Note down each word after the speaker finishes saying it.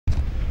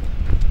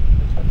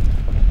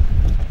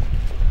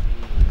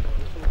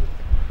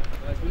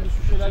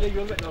ihaleyi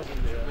görmek lazım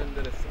diyor.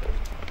 Menderes.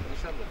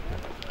 İnşallah.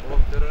 O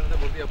töreni de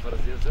burada yaparız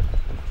yazın.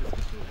 300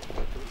 kişi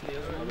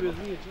olur.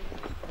 Yazın geçin.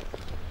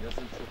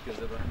 Yazın çok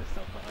yazı var.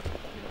 Mesela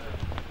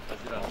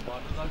Haziran.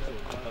 Mardin'dan çok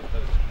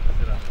olur.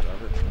 Haziran.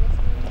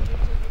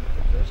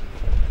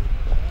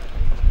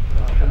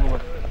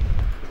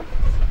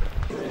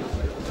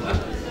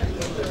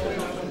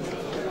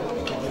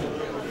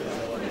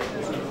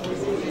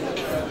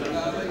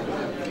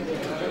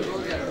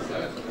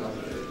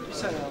 Bir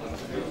saniye abi.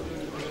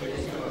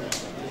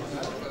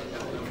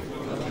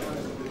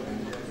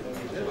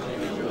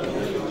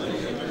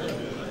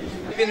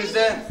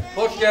 Hepinize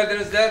hoş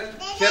geldinizler,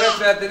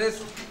 şeref verdiniz.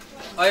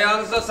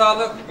 Ayağınıza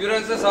sağlık,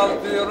 yüreğinize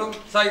sağlık diliyorum,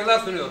 saygılar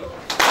sunuyorum.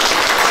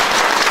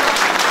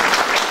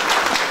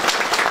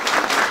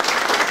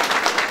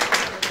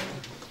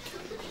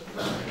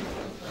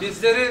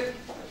 Bizleri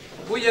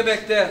bu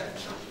yemekte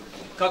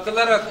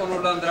katılarak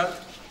onurlandıran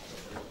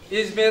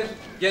İzmir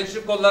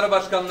Gençlik Kolları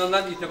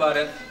Başkanlığı'ndan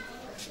itibaren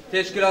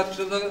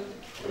teşkilatçılığı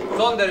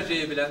son derece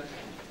iyi bilen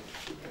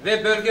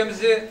ve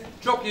bölgemizi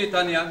çok iyi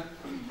tanıyan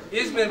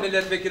İzmir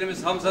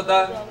Milletvekilimiz Hamza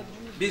da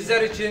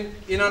bizler için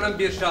inanın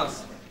bir şans.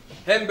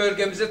 Hem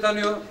bölgemizi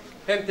tanıyor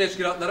hem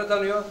teşkilatları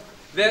tanıyor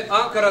ve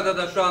Ankara'da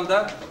da şu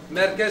anda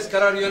Merkez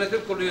Karar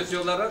Yönetim Kurulu üyesi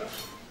olarak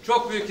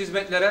çok büyük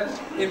hizmetlere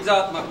imza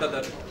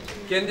atmaktadır.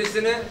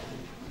 Kendisini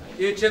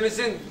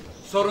ilçemizin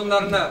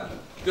sorunlarına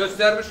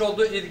göstermiş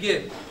olduğu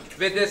ilgi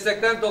ve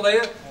destekten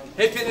dolayı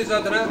hepiniz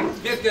adına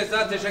bir kez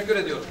daha teşekkür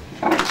ediyorum.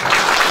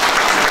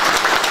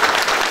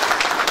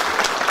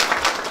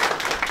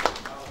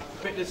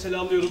 Hürmetle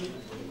selamlıyorum.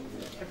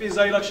 Hepinize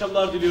hayırlı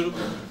akşamlar diliyorum.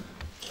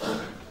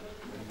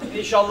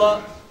 İnşallah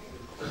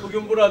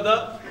bugün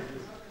burada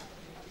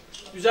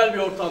güzel bir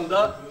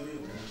ortamda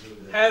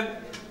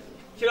hem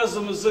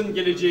kirazımızın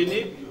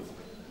geleceğini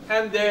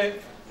hem de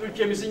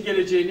ülkemizin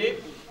geleceğini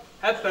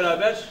hep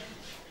beraber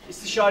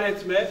istişare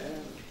etme,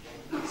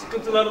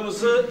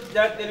 sıkıntılarımızı,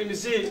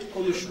 dertlerimizi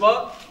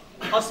konuşma,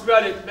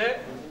 hasbihal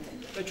etme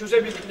ve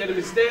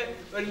çözebildiklerimizi de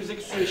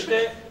önümüzdeki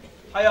süreçte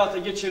hayata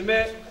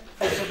geçirme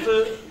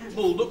fırsatı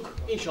bulduk.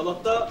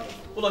 İnşallah da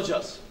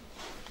bulacağız.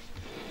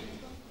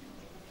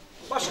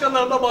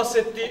 Başkanlarım da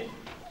bahsetti.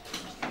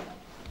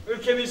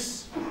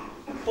 Ülkemiz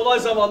kolay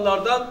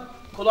zamanlardan,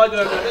 kolay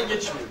dönemlerden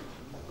geçmiyor.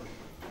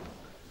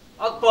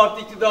 AK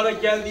Parti iktidara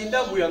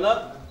geldiğinden bu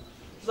yana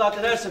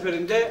zaten her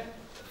seferinde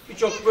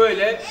birçok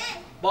böyle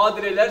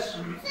badireler,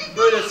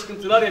 böyle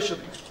sıkıntılar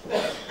yaşadık.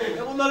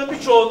 Bunların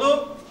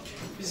birçoğunu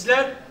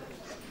bizler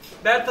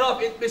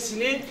bertaraf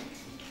etmesini,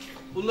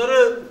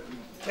 bunları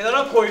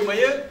kenara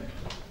koymayı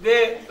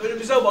ve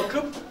önümüze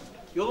bakıp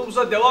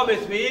yolumuza devam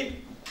etmeyi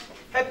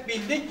hep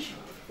bildik.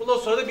 Bundan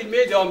sonra da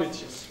bilmeye devam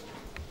edeceğiz.